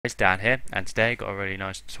It's Dan here, and today I got a really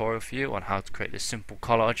nice tutorial for you on how to create this simple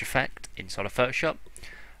collage effect inside of Photoshop.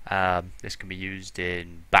 This can be used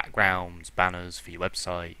in backgrounds, banners for your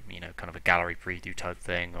website, kind of a gallery preview type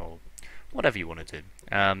thing, or whatever you want to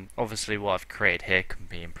do. Obviously, what I've created here can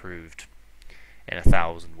be improved in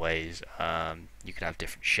 1,000 ways. You could have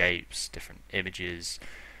different shapes, different images,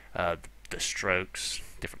 the strokes,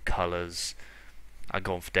 different colors. I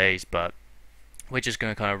go on for days, but we're just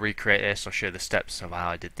going to kind of recreate this. I'll show you the steps of how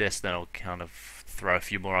I did this, then I'll kind of throw a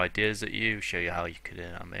few more ideas at you, show you how you could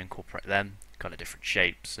incorporate them, kind of different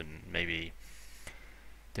shapes and maybe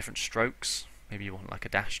different strokes. Maybe you want like a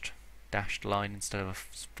dashed line instead of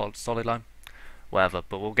a solid line, whatever,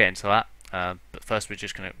 but we'll get into that. But first we're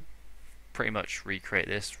just going to pretty much recreate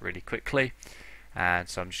this really quickly, and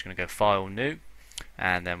so I'm just going to go File, New,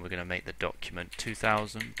 and then we're going to make the document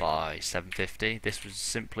 2000 by 750. This was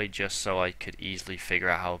simply just so I could easily figure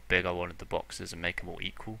out how big I wanted the boxes and make them all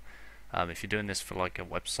equal. If you're doing this for like a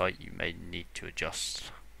website, you may need to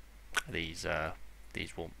adjust these.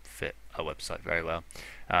 These won't fit a website very well,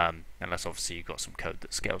 unless obviously you've got some code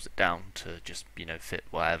that scales it down to just fit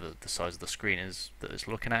whatever the size of the screen is that is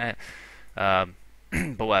looking at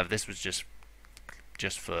it. But whatever, this was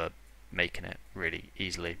just for making it really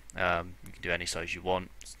easily. You can do any size you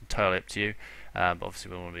want, it's entirely up to you, but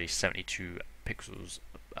obviously we want to be 72 pixels,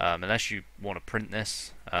 unless you want to print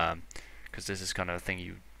this, because this is kind of a thing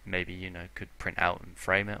you maybe could print out and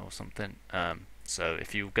frame it or something. So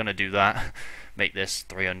if you're going to do that, make this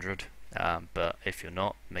 300, but if you're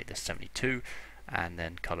not, make this 72, and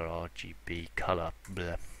then color RGB color.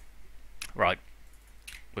 Bleh. Right,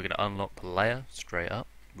 we're going to unlock the layer straight up.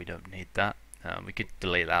 We don't need that. We could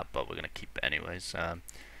delete that, but we're going to keep it anyways,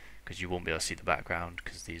 because you won't be able to see the background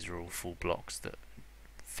because these are all full blocks that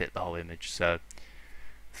fit the whole image. So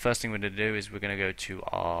the first thing we're going to do is we're going to go to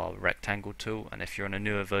our rectangle tool, and if you're on a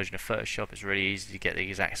newer version of Photoshop, it's really easy to get the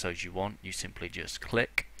exact size you want. You simply just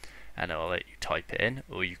click and it'll let you type it in,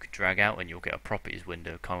 or you can drag out and you'll get a properties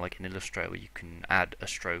window, kind of like in Illustrator, where you can add a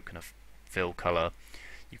stroke and a fill color.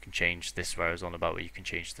 You can change this where I was on about, where you can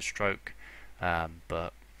change the stroke,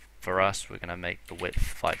 but for us, we're going to make the width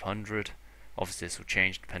 500. Obviously, this will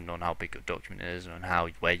change depending on how big your document is and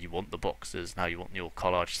where you want the boxes and how you want your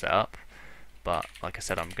collage set up. But like I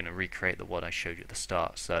said, I'm going to recreate the one I showed you at the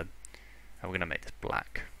start. So we're going to make this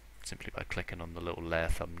black simply by clicking on the little layer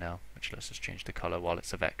thumbnail, which lets us change the color while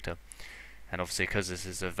it's a vector. And obviously, because this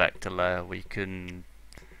is a vector layer, we can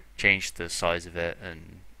change the size of it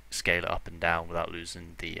and scale it up and down without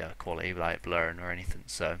losing the quality, without it blurring or anything.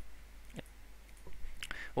 So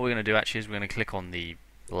what we're going to do actually is we're going to click on the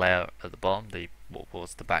layer at the bottom, what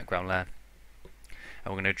was the background layer, and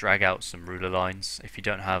we're going to drag out some ruler lines. If you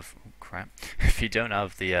don't have if you don't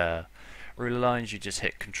have the ruler lines, you just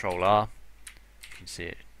hit Control R. You can see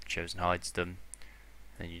it shows and hides them.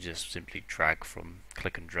 Then you just simply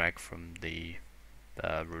click and drag from the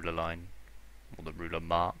ruler line or the ruler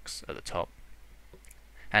marks at the top,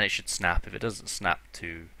 and it should snap. If it doesn't snap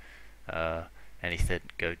to anything,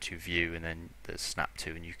 go to View and then there's Snap to,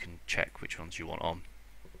 and you can check which ones you want on.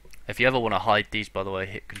 If you ever want to hide these, by the way,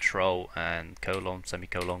 hit Control and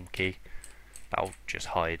semicolon key. That'll just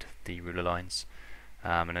hide the ruler lines.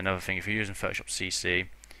 And another thing, if you're using Photoshop CC,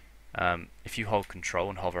 if you hold Control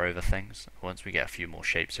and hover over things, once we get a few more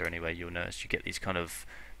shapes here anyway, you'll notice you get these kind of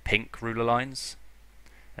pink ruler lines,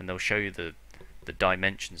 and they'll show you the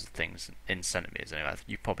dimensions of things in centimeters. Anyway,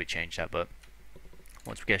 you probably changed that, but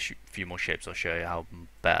once we get a few more shapes, I'll show you how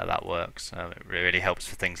better that works. It really helps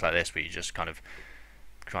for things like this, where you just kind of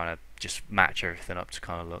trying to just match everything up to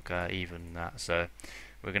kind of look even that. So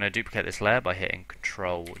we're going to duplicate this layer by hitting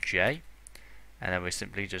Control J, and then we're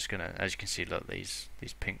simply just going to, as you can see, look, these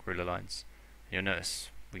pink ruler lines. You'll notice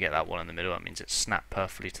we get that one in the middle. That means it snapped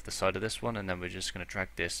perfectly to the side of this one, and then we're just going to drag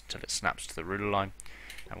this until it snaps to the ruler line,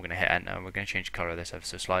 and we're going to hit Enter, and we're going to change the color of this ever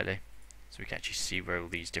so slightly so we can actually see where all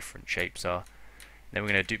these different shapes are. Then we're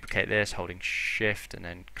going to duplicate this, holding Shift and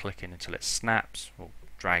then clicking until it snaps, or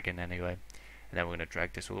dragging anyway. And then we're going to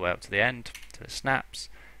drag this all the way up to the end until it snaps.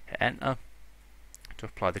 Hit Enter to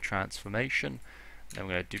apply the transformation. Then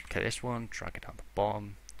we're going to duplicate this one, drag it down the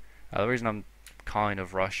bottom. The reason I'm kind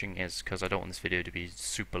of rushing is because I don't want this video to be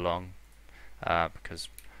super long, because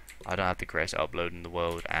I don't have the greatest upload in the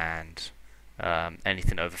world, and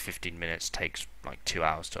anything over 15 minutes takes like 2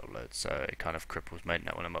 hours to upload, so it kind of cripples my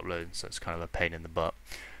internet when I'm uploading, so it's kind of a pain in the butt.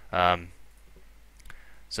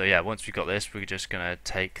 So yeah, once we've got this, we're just going to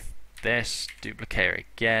take this, duplicate it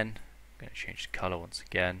again, I'm going to change the color once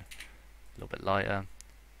again, a little bit lighter,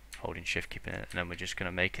 holding Shift, keeping it, and then we're just going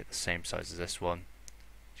to make it the same size as this one.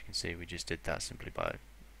 As you can see, we just did that simply by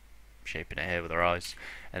shaping it here with our eyes,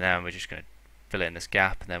 and then we're just going to fill it in this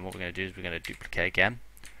gap, and then what we're going to do is we're going to duplicate again,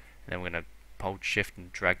 and then we're going to hold shift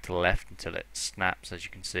and drag to the left until it snaps, as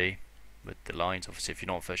you can see with the lines. Obviously if you're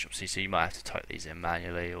not on Photoshop CC you might have to type these in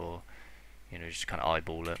manually, or just kind of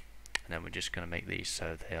eyeball it, and then we're just going to make these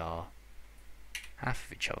so they are half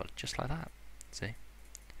of each other, just like that. See?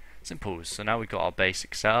 Simple. So now we've got our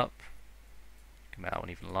basic setup. Can make that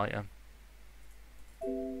one even lighter.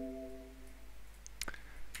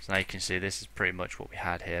 So now you can see this is pretty much what we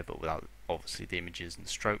had here, but without obviously the images and the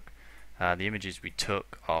stroke. The images we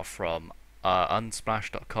took are from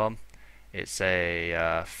Unsplash.com. It's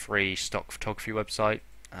a free stock photography website.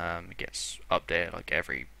 It gets updated like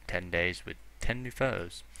every 10 days with 10 new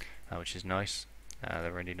photos, which is nice.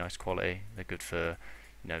 They're really nice quality. They're good for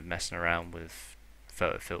messing around with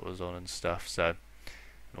photo filters on and stuff. So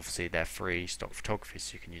obviously they're free stock photography,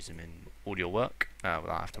 so you can use them in all your work without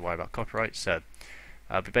having to worry about copyright. So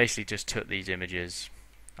we basically just took these images.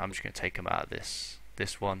 I'm just going to take them out of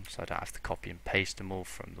this one, so I don't have to copy and paste them all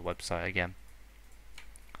from the website again.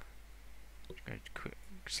 Just going to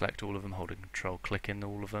select all of them, holding Control, click in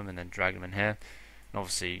all of them, and then drag them in here. And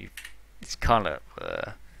obviously, it's kind of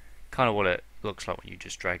what it looks like when you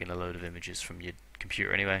just drag in a load of images from your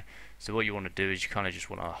computer anyway. So what you want to do is you kind of just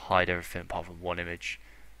want to hide everything apart from one image,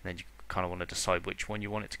 and then you kind of want to decide which one you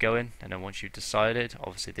want it to go in. And then once you've decided,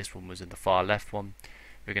 obviously this one was in the far left one,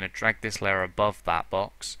 we're going to drag this layer above that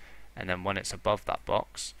box, and then when it's above that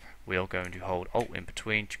box we are going to hold Alt in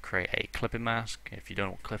between to create a clipping mask. If you don't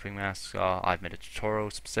know what clipping masks are, I've made a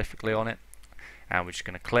tutorial specifically on it, and we're just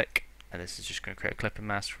going to click, and this is just going to create a clipping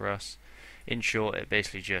mask for us. In short, it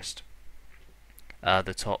basically just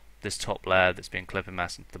this top layer that's being clipping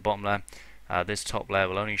masked into the bottom layer. This top layer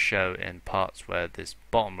will only show in parts where this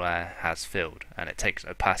bottom layer has filled, and it takes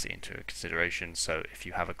opacity into consideration. So if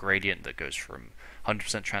you have a gradient that goes from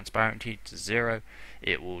 100% transparency to 0,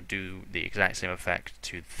 it will do the exact same effect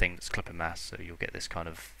to the thing that's clipping masked, so you'll get this kind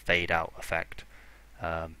of fade out effect.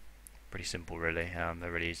 Pretty simple really.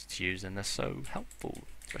 They're really easy to use and they're so helpful,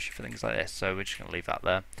 especially for things like this. So we're just going to leave that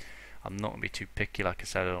there. I'm not going to be too picky, like I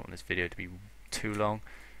said, I don't want this video to be too long,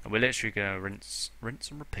 and we're literally going to rinse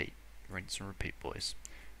and repeat. Rinse and repeat, boys.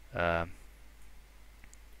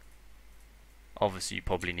 Obviously you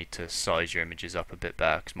probably need to size your images up a bit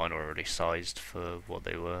better, because mine are already sized for what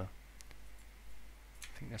they were.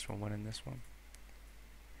 I think this one went in this one.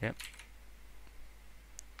 Yep.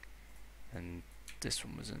 And this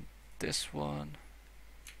one was in this one.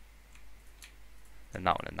 And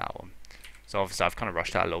that one in that one. So obviously I've kind of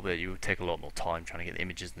rushed out a little bit. You would take a lot more time trying to get the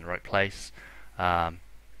images in the right place.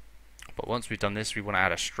 But once we've done this, we want to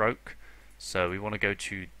add a stroke. So we want to go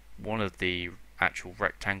to one of the actual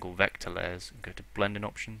rectangle vector layers and go to blending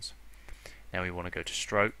options. Now we want to go to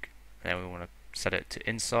stroke, and then we want to set it to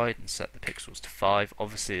inside and set the pixels to 5.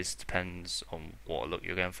 Obviously this depends on what look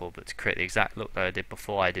you're going for, but to create the exact look that I did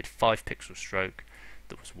before, I did 5 pixel stroke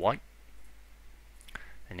that was white,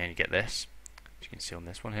 and then you get this, as you can see on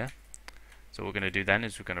this one here. So what we're going to do then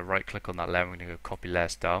is we're going to right click on that layer, we're going to go copy layer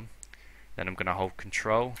style, then I'm going to hold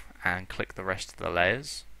Control and click the rest of the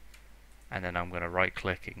layers, and then I'm going to right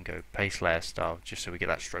click and go paste layer style, just so we get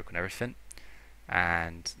that stroke on everything.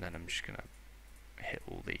 And then I'm just going to hit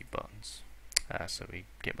all the buttons so we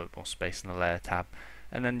get a bit more space in the layer tab.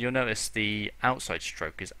 And then you'll notice the outside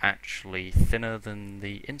stroke is actually thinner than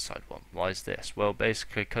the inside one. Why is this? Well,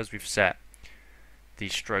 basically because we've set the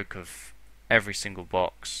stroke of every single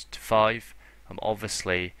box to 5,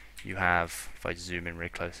 obviously you have, if I zoom in really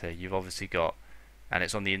close here, you've obviously got, and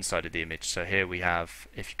it's on the inside of the image, so here we have,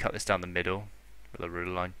 if you cut this down the middle with a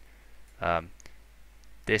ruler line,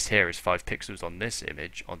 this here is 5 pixels on this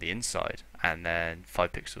image on the inside, and then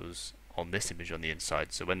 5 pixels on this image on the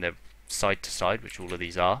inside. So when they're side to side, which all of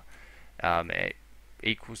these are, it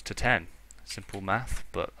equals to 10. Simple math,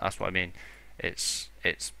 but that's what I mean. It's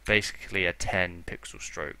basically a 10 pixel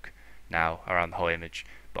stroke now around the whole image,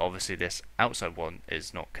 but obviously this outside one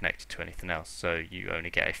is not connected to anything else, so you only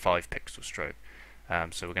get a 5 pixel stroke.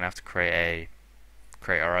 So we're going to have to create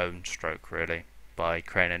our own stroke really by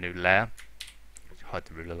creating a new layer, hide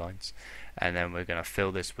the ruler lines, and then we're going to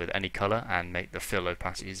fill this with any color and make the fill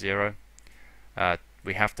opacity 0.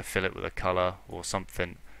 We have to fill it with a color or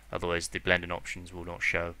something, otherwise the blending options will not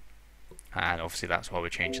show. And obviously that's why we're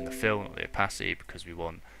changing the fill, not the opacity, because we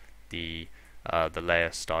want the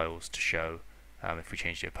layer styles to show. If we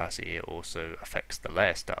change the opacity, it also affects the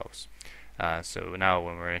layer styles. So now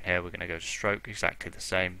when we're in here, we're going to go to stroke, exactly the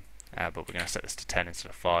same, but we're going to set this to 10 instead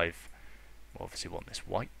of 5. We obviously want this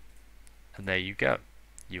white, and there you go.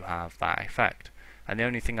 You have that effect. And the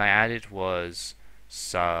only thing I added was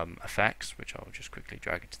some effects, which I'll just quickly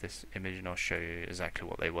drag into this image and I'll show you exactly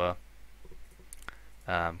what they were.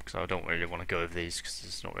 Because I don't really want to go over these because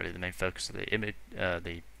it's not really the main focus of the image,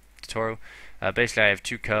 the tutorial. Basically, I have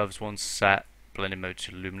two curves, one set blending mode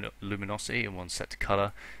to luminosity and one set to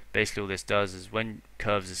color. Basically, all this does is when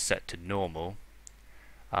curves is set to normal,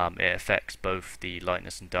 it affects both the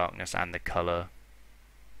lightness and darkness and the color,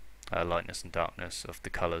 lightness and darkness of the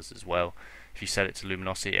colors as well. If you set it to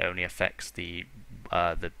luminosity, it only affects the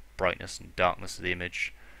brightness and darkness of the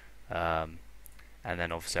image. And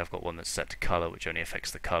then obviously I've got one that's set to color, which only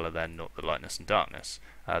affects the color, then not the lightness and darkness.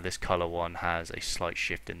 This color one has a slight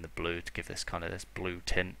shift in the blue to give this kind of this blue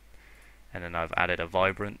tint, and then I've added a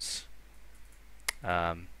vibrance,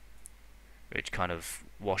 which kind of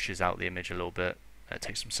washes out the image a little bit. It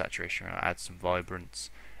takes some saturation and adds some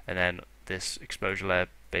vibrance, and then this exposure layer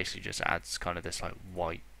basically just adds kind of this like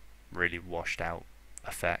white, really washed out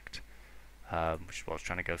effect. Which is what I was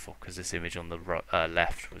trying to go for, because this image on the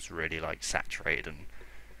left was really like saturated and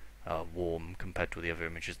warm compared to the other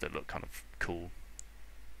images that look kind of cool.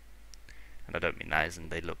 And I don't mean that as in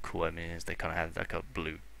they look cool, I mean is they kind of have like a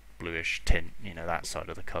bluish tint, you know, that side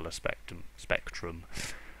of the color spectrum.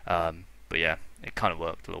 But yeah, it kind of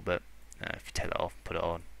worked a little bit. If you take that off and put it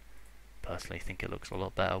on, personally think it looks a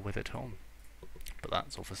lot better with it on. But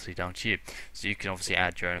that's obviously down to you. So you can obviously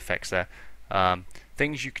add your own effects there.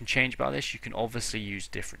 Things you can change about this, you can obviously use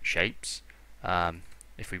different shapes.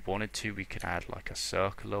 If we wanted to, we could add like a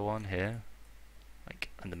circular one here, like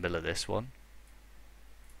in the middle of this one.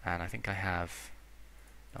 And I think I have,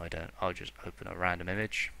 no I don't, I'll just open a random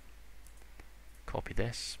image, copy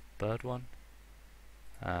this bird one.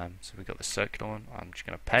 So we've got the circular one. I'm just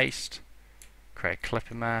going to paste, create a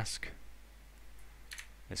clipping mask.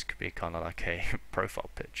 This could be kind of like a profile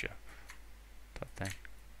picture type thing.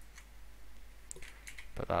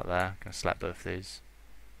 Put that there. I'm going to select both of these.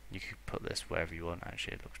 You could put this wherever you want.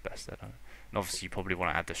 Actually, it looks best there. And obviously, you probably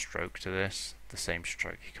want to add the stroke to this. The same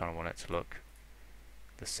stroke. You kind of want it to look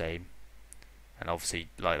the same. And obviously,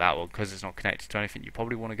 like that one, because it's not connected to anything, you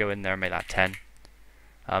probably want to go in there and make that 10.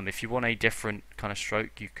 If you want a different kind of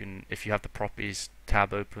stroke, you can. If you have the properties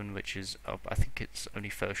tab open, which is I think it's only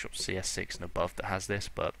Photoshop CS6 and above that has this,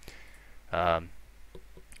 but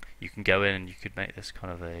you can go in and you could make this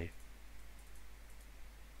kind of a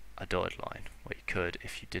dotted line, what you could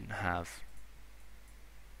if you didn't have,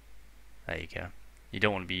 there you go. You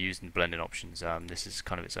don't want to be using the blending options. This is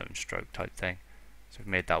kind of its own stroke type thing. So we've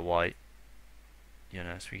made that white, you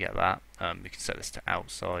know, so we get that. We can set this to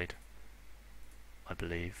outside, I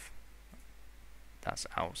believe. That's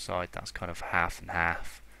outside, that's kind of half and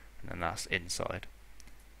half, and then that's inside.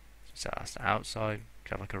 So set that's to outside. You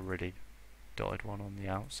could have like a really dotted one on the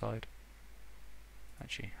outside.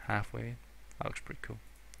 Actually, halfway. That looks pretty cool.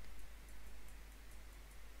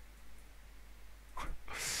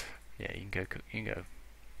 Yeah, you can go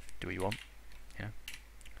do what you want. Yeah,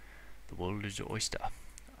 the world is your oyster.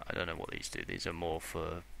 I don't know what these do. These are more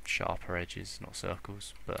for sharper edges, not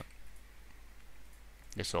circles. But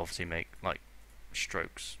this will obviously make like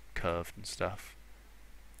strokes curved and stuff,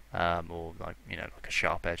 or like, you know, like a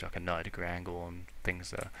sharp edge, like a 90-degree angle on things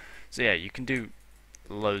there. So yeah, you can do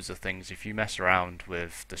loads of things if you mess around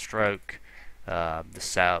with the stroke.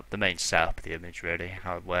 The main setup of the image, really,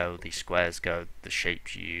 how well these squares go, the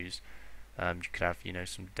shapes you use. You could have, you know,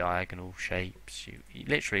 some diagonal shapes. You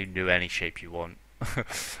literally do any shape you want,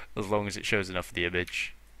 as long as it shows enough of the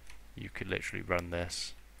image. You could literally run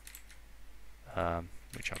this,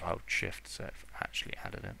 which I've held shift, so I've actually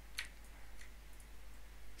added it.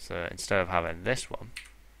 So instead of having this one,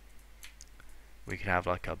 we could have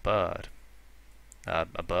like a bird,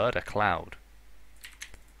 a cloud.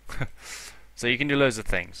 So you can do loads of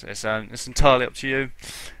things. It's entirely up to you.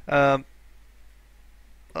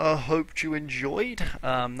 I hope you enjoyed.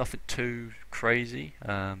 Nothing too crazy,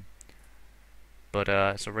 but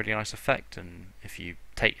it's a really nice effect. And if you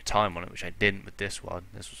take your time on it, which I didn't with this one,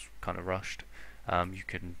 this was kind of rushed. You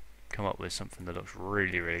can come up with something that looks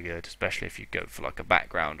really, really good. Especially if you go for like a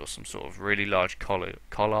background or some sort of really large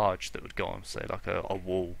collage that would go on, say, like a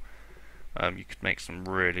wall. You could make some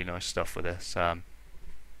really nice stuff with this.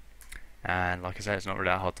 And like I said, it's not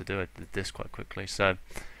really that hard to do. I did this quite quickly. So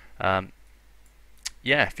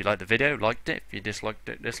yeah, if you liked the video, liked it. If you disliked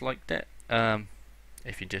it, disliked it.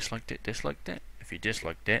 If you disliked it, disliked it. If you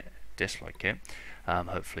disliked it, dislike it.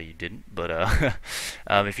 Hopefully you didn't. But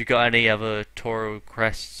if you've got any other tutorial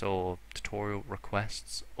requests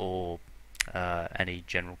or any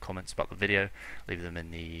general comments about the video, leave them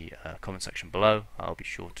in the comment section below. I'll be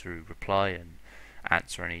sure to reply and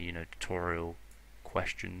answer any tutorial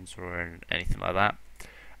questions or anything like that.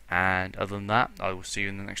 And other than that, I will see you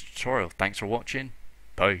in the next tutorial. Thanks for watching.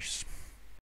 Peace.